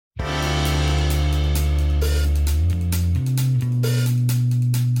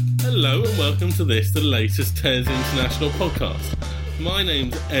Hello and welcome to the latest TES International podcast. My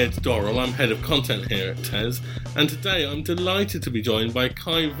name's Ed Dorrell, I'm Head of Content here at TES, and today I'm delighted to be joined by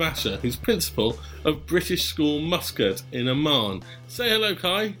Kai Vasher, who's Principal of British School Muscat in Amman. Say hello,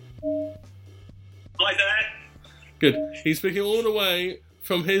 Kai. Hi there. Good. He's speaking all the way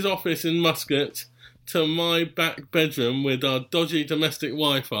from his office in Muscat to my back bedroom with our dodgy domestic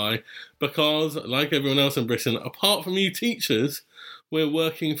Wi-Fi because, like everyone else in Britain, apart from you teachers, we're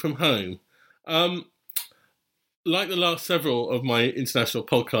working from home. Like the last several of my international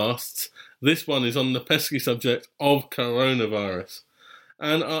podcasts, this one is on the pesky subject of coronavirus.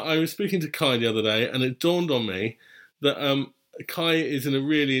 And I was speaking to Kai the other day, and it dawned on me that Kai is in a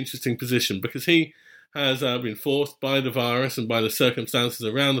really interesting position because he has been forced by the virus and by the circumstances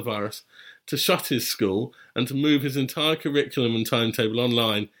around the virus to shut his school and to move his entire curriculum and timetable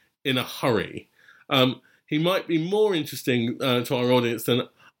online in a hurry. He might be more interesting to our audience than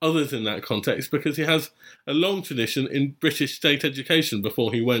others in that context because he has a long tradition in British state education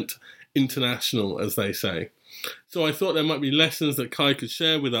before he went international, as they say. So I thought there might be lessons that Kai could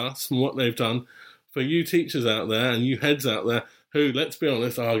share with us from what they've done for you teachers out there and you heads out there who, let's be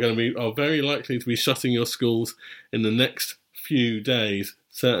honest, are very likely to be shutting your schools in the next few days,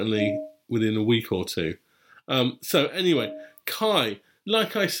 certainly within a week or two. So anyway, Kai,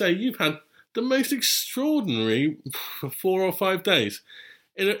 like I say, you've had the most extraordinary 4 or 5 days.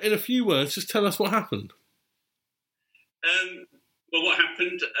 In a few words, just tell us what happened. Well, what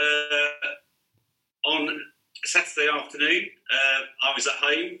happened on Saturday afternoon, I was at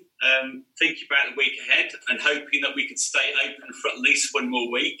home thinking about the week ahead and hoping that we could stay open for at least one more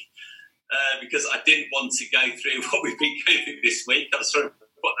week because I didn't want to go through what we've been going through this week. I was trying to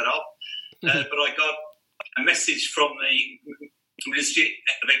put that off. But I got a message from the Ministry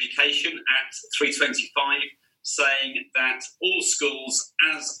of Education at 3:25 saying that all schools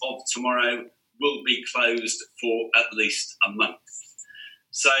as of tomorrow will be closed for at least a month.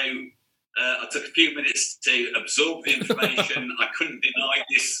 So I took a few minutes to absorb the information. I couldn't deny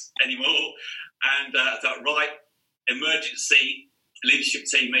this anymore. And I thought, right, emergency leadership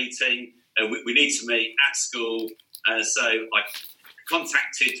team meeting. We need to meet at school. So I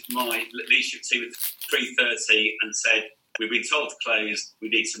contacted my leadership team at 3:30 and said, we've been told to close. We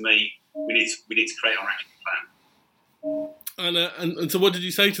need to meet. We need to create our action plan. And so, what did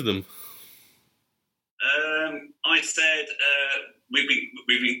you say to them? I said we've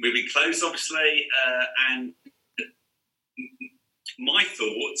been closed, obviously, and my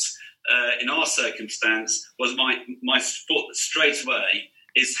thoughts in our circumstance was my thought straight away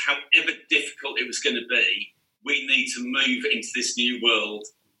is however difficult it was going to be, we need to move into this new world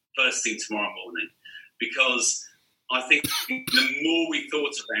first thing tomorrow morning, because I think the more we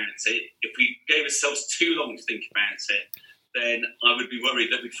thought about it, if we gave ourselves too long to think about it, then I would be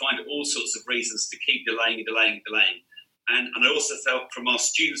worried that we'd find all sorts of reasons to keep delaying. And I also felt from our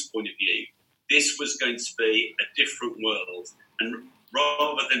students' point of view, this was going to be a different world. And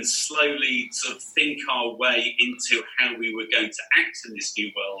rather than slowly sort of think our way into how we were going to act in this new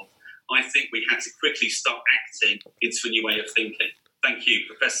world, I think we had to quickly start acting into a new way of thinking. Thank you,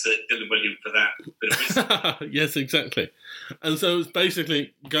 Professor Dylan William, for that bit of wisdom. Yes, exactly. And so it's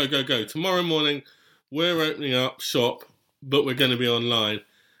basically go. Tomorrow morning, we're opening up shop, but we're going to be online.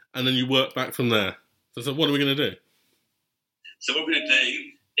 And then you work back from there. So what are we going to do? So what we're going to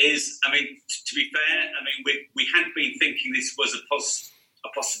do is, to be fair, we had been thinking this was a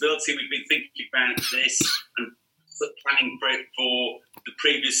possibility. We've been thinking about this and planning for it for the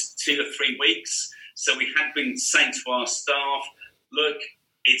previous 2 or 3 weeks. So we had been saying to our staff, look,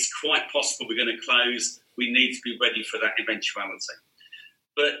 it's quite possible we're going to close. We need to be ready for that eventuality.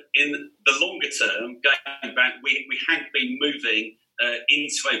 But in the longer term, going back, we had been moving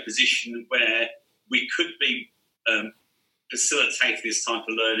into a position where we could be facilitating this type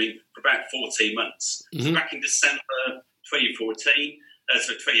of learning for about 14 months. Mm-hmm. So back in December 2018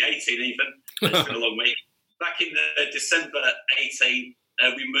 even, it's been a long week. Back in December 18,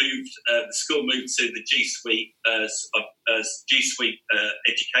 the school moved to the G Suite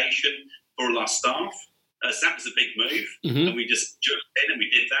education for all our staff. So that was a big move, mm-hmm. and we just jumped in and we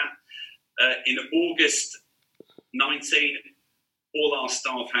did that. In August 19, all our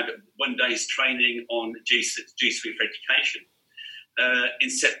staff had 1 day's training on G Suite for education. In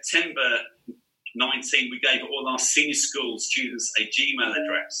September 19, we gave all our senior school students a Gmail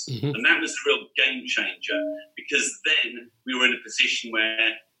address. Mm-hmm. And that was a real game changer because then we were in a position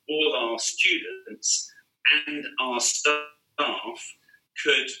where all our students and our staff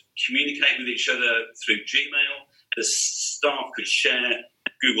could communicate with each other through Gmail. The staff could share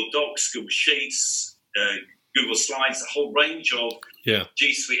Google Docs, Google Sheets, Google Slides, a whole range of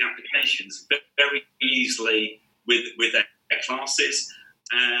G Suite applications very easily with their classes.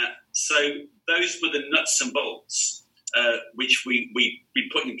 So those were the nuts and bolts which we've been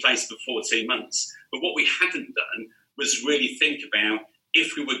putting in place for 14 months. But what we hadn't done was really think about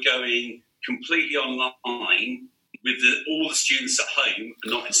if we were going completely online with all the students at home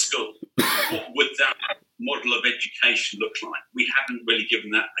and not in school, what would that model of education look like? We haven't really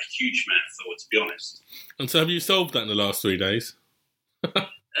given that a huge amount of thought, to be honest. And so have you solved that in the last 3 days?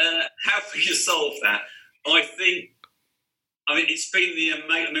 Have we solved that? I mean, it's been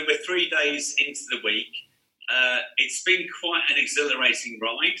we're 3 days into the week. It's been quite an exhilarating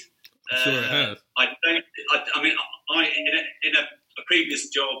ride. Sure it has. In a previous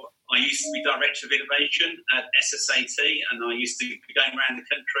job, I used to be Director of Innovation at SSAT, and I used to be going around the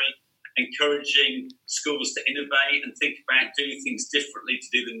country encouraging schools to innovate and think about doing things differently to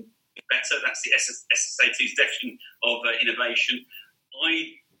do them better. That's the SSAT's definition of innovation.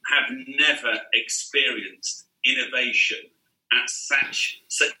 I have never experienced innovation at such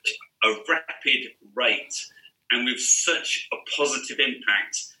a rapid rate and with such a positive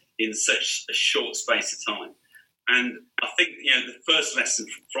impact in such a short space of time. And I think, the first lesson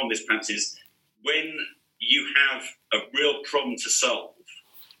from this perhaps is when you have a real problem to solve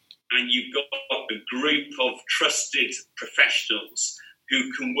and you've got a group of trusted professionals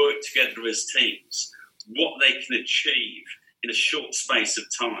who can work together as teams, what they can achieve in a short space of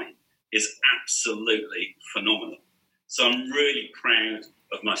time is absolutely phenomenal. So I'm really proud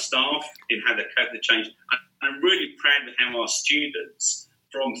of my staff in how they cope with the change. I'm really proud of how our students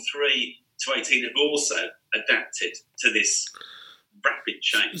from 3 to 18 have also adapted to this rapid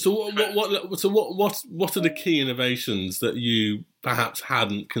change. So what are the key innovations that you perhaps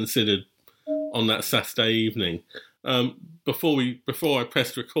hadn't considered on that Saturday evening? Before I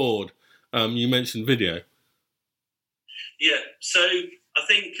pressed record, you mentioned video. Yeah, so I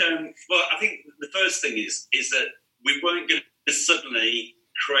think the first thing is that we weren't going to suddenly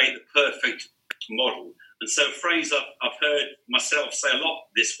create the perfect model. And so a phrase I've heard myself say a lot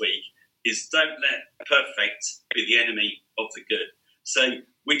this week is don't let perfect be the enemy of the good. So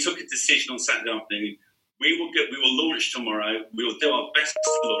we took a decision on Saturday afternoon. We will launch tomorrow. We will do our best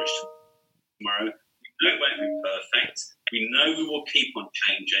to launch tomorrow. We know it won't be perfect. We know we will keep on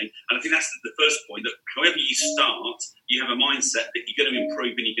changing. And I think that's the first point, that however you start, you have a mindset that you're going to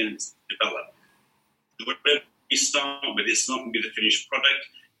improve and you're going to develop. Whatever you start with, it's not going to be the finished product.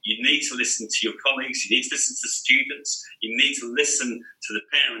 You need to listen to your colleagues. You need to listen to students. You need to listen to the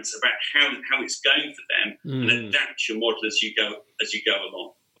parents about how it's going for them and adapt your model as you go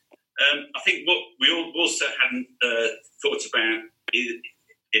along. I think what we also hadn't thought about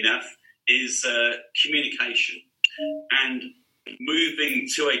enough is communication and moving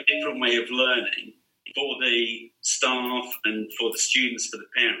to a different way of learning for the staff and for the students, for the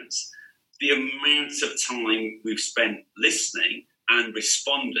parents. The amount of time we've spent listening and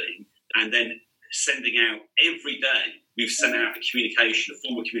responding and then sending out every day, we've sent out a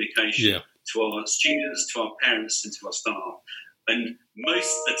form of communication to our students, to our parents and to our staff. And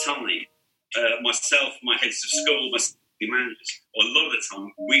most of the time, myself, my heads of school, my managers, or a lot of the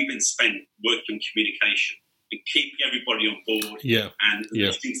time, we've been spent working on communication and keeping everybody on board and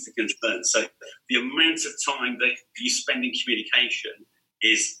listening to concerns. So the amount of time that you spend in communication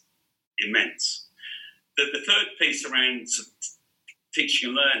is immense. The third piece around teaching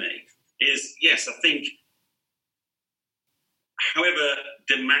and learning is, yes, I think however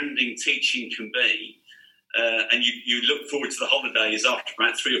demanding teaching can be, and you look forward to the holidays after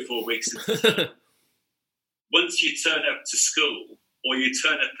about 3 or 4 weeks, once you turn up to school or you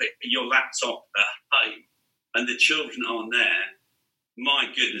turn up at your laptop at home and the children aren't there, my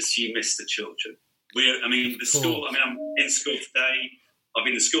goodness, you miss the children. I'm in school today. I've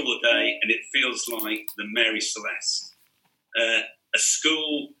been in school all day, and it feels like the Mary Celeste. A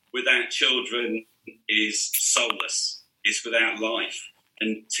school without children is soulless, is without life.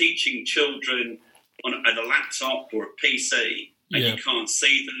 And teaching children at a laptop or a PC, and you can't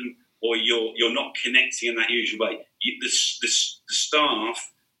see them, or you're not connecting in that usual way, the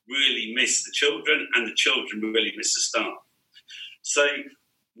staff really miss the children, and the children really miss the staff. So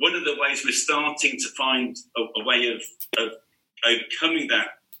one of the ways we're starting to find a way of overcoming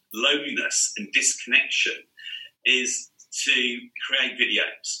that loneliness and disconnection is to create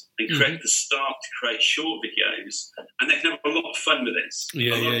videos and create the staff to create short videos, and they can have a lot of fun with this.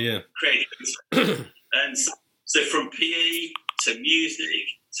 Creativity. And so from PE to music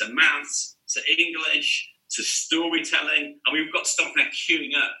to maths to English to storytelling, and we've got stuff now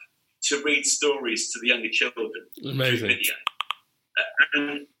queuing up to read stories to the younger children. Amazing. Through video.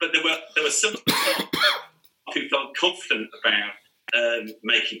 But there were some who felt confident about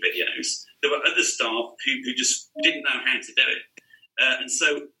making videos. There were other staff who just didn't know how to do it. And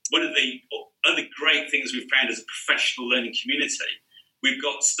so one of the other great things we've found as a professional learning community, we've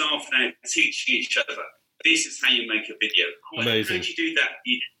got staff now teaching each other. This is how you make a video. Amazing. How do you do that?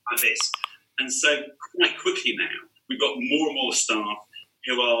 You do it like this. And so quite quickly now, we've got more and more staff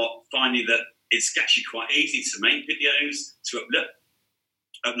who are finding that it's actually quite easy to make videos, to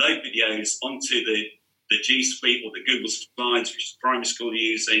upload videos onto the G Suite or the Google Slides, which the primary school are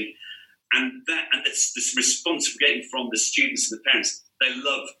using. And this response we're getting from the students and the parents, they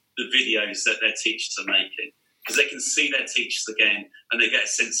love the videos that their teachers are making because they can see their teachers again and they get a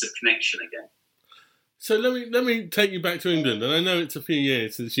sense of connection again. So let me take you back to England, and I know it's a few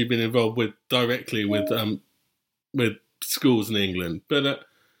years since you've been involved directly with schools in England. But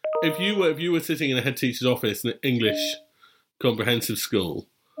if you were sitting in a head teacher's office in an English comprehensive school,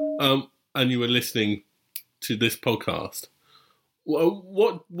 and you were listening to this podcast,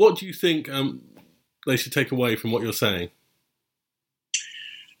 what do you think they should take away from what you're saying?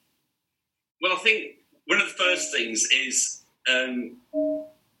 Well, I think one of the first things is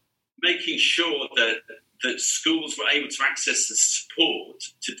making sure that schools were able to access the support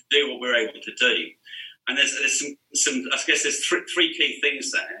to do what we're able to do. And there's some I guess there's three key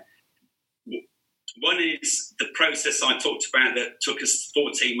things there. One is the process I talked about that took us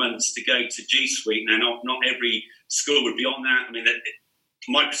 14 months to go to G Suite. Now, not every school would be on that. I mean,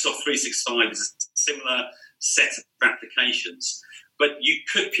 Microsoft 365 is a similar set of applications, but you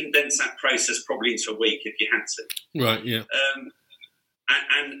could condense that process probably into a week if you had to. Right, yeah.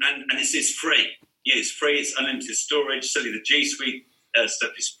 And it's free. Yeah, it's free. It's unlimited storage. Certainly the G Suite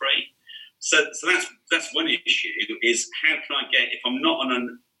stuff is free. So that's one issue. Is how can I get, if I'm not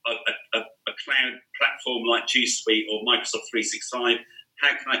on a cloud platform like G Suite or Microsoft 365, how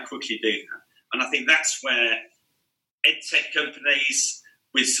can I quickly do that? And I think that's where EdTech companies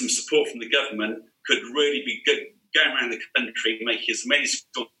with some support from the government could really be good, going around the country, making as many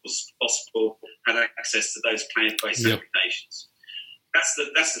schools as possible have access to those cloud-based applications. That's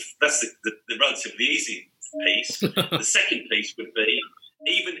the relatively easy piece. The second piece would be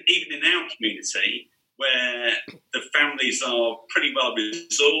even in our community where the families are pretty well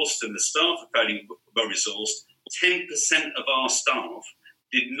resourced and the staff are fairly well resourced, 10% of our staff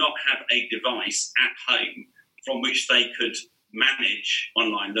did not have a device at home from which they could manage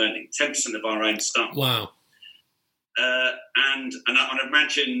online learning. 10% of our own staff. Wow. And I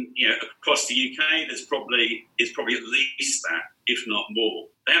imagine, across the UK, it's probably at least that, if not more.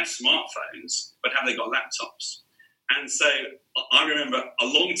 They have smartphones, but have they got laptops? And so I remember a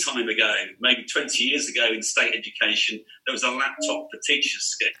long time ago, maybe 20 years ago in state education, there was a laptop for teachers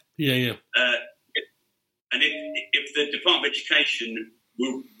scheme. Yeah. And if the Department of Education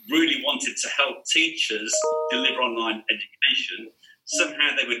really wanted to help teachers deliver online education, somehow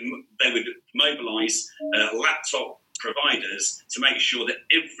they would mobilise laptop providers to make sure that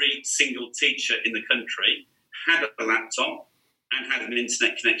every single teacher in the country had a laptop and had an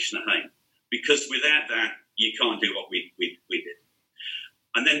internet connection at home. Because without that, you can't do what we did.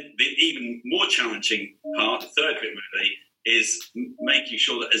 And then the even more challenging part, the third bit really, is making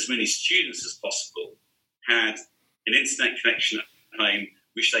sure that as many students as possible had an internet connection at home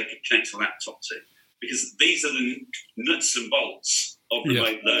which they could connect a laptop to. Because these are the nuts and bolts of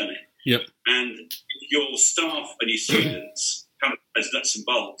remote learning. Yep. And if your staff and your students have those nuts and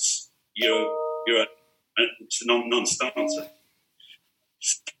bolts, you're a non-starter.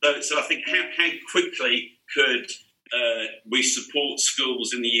 So I think how quickly could we support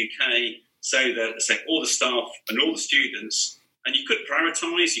schools in the UK so that all the staff and all the students, and you could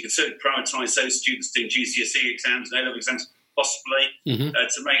prioritise, you could certainly prioritise those students doing GCSE exams and A-level exams possibly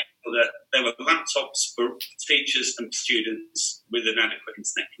to make sure that there were laptops for teachers and students with an adequate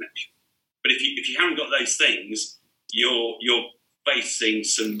internet connection. But if you haven't got those things, you're facing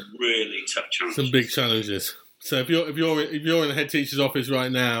some really tough challenges. Some big challenges. So if you're in a head teacher's office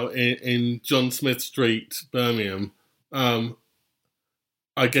right now in John Smith Street, Birmingham,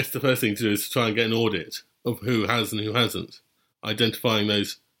 I guess the first thing to do is to try and get an audit of who has and who hasn't, identifying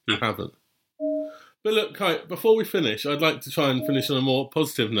those who haven't. But look, Kai, before we finish, I'd like to try and finish on a more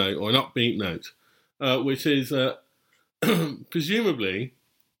positive note or an upbeat note, which is presumably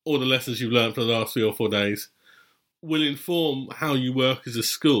all the lessons you've learned for the last 3 or 4 days will inform how you work as a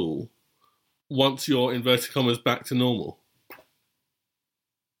school once you're, inverted commas, back to normal.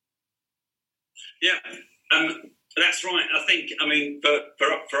 Yeah, that's right. I think,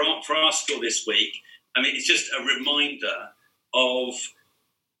 for our school this week, it's just a reminder of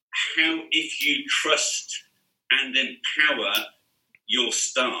how, if you trust and empower your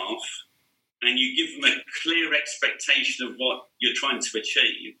staff and you give them a clear expectation of what you're trying to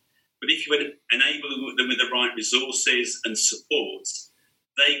achieve, but if you enable them with the right resources and support,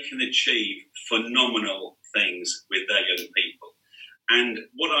 they can achieve phenomenal things with their young people. And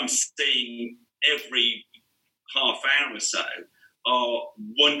what I'm seeing every half hour or so are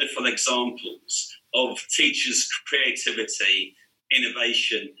wonderful examples of teachers' creativity,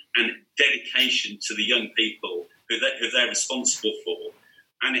 innovation, and dedication to the young people who they're responsible for.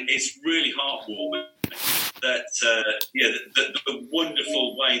 And it's really heartwarming that the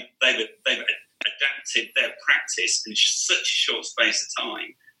wonderful way they've adapted their practice in such a short space of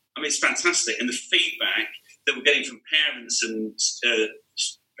time. I mean, it's fantastic. And the feedback that we're getting from parents and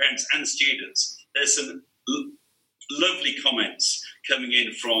students, there's some lovely comments coming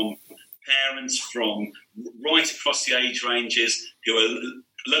in from parents from right across the age ranges who are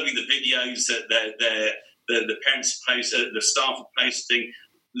loving the videos that the parents post, the staff are posting,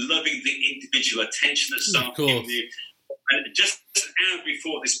 loving the individual attention that staff give you. And just an hour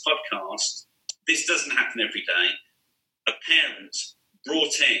before this podcast, this doesn't happen every day, a parent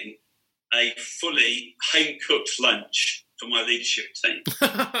brought in a fully home-cooked lunch for my leadership team.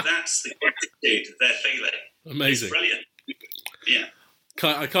 That's the gratitude they're feeling. Amazing. It's brilliant. Yeah.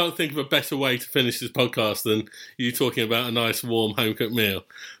 I can't think of a better way to finish this podcast than you talking about a nice, warm, home-cooked meal.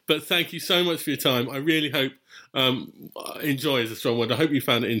 But thank you so much for your time. I really hope, enjoy is a strong word, I hope you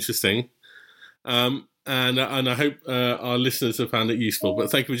found it interesting. And I hope our listeners have found it useful.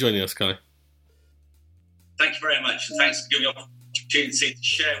 But thank you for joining us, Kai. Thank you very much. And thanks for giving me the opportunity to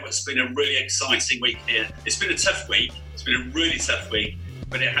share what's been a really exciting week here. It's been a tough week. It's been a really tough week,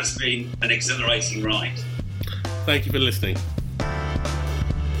 but it has been an exhilarating ride. Thank you for listening.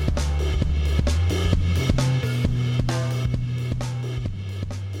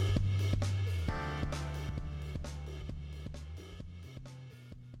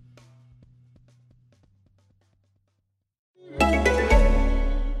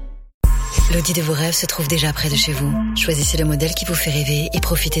 L'Audi de vos rêves se trouve déjà près de chez vous. Choisissez le modèle qui vous fait rêver et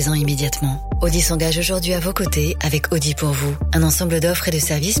profitez-en immédiatement. Audi s'engage aujourd'hui à vos côtés avec Audi pour vous. Un ensemble d'offres et de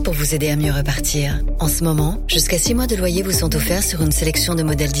services pour vous aider à mieux repartir. En ce moment, jusqu'à 6 mois de loyer vous sont offerts sur une sélection de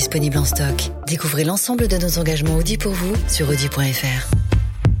modèles disponibles en stock. Découvrez l'ensemble de nos engagements Audi pour vous sur audi.fr.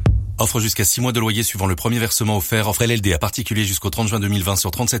 Offre jusqu'à 6 mois de loyer suivant le premier versement offert. Offre LLD à particulier jusqu'au 30 juin 2020 sur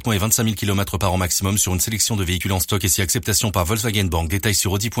 37 mois et 25 000 km par an maximum sur une sélection de véhicules en stock et si acceptation par Volkswagen Bank. Détails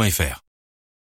sur audi.fr.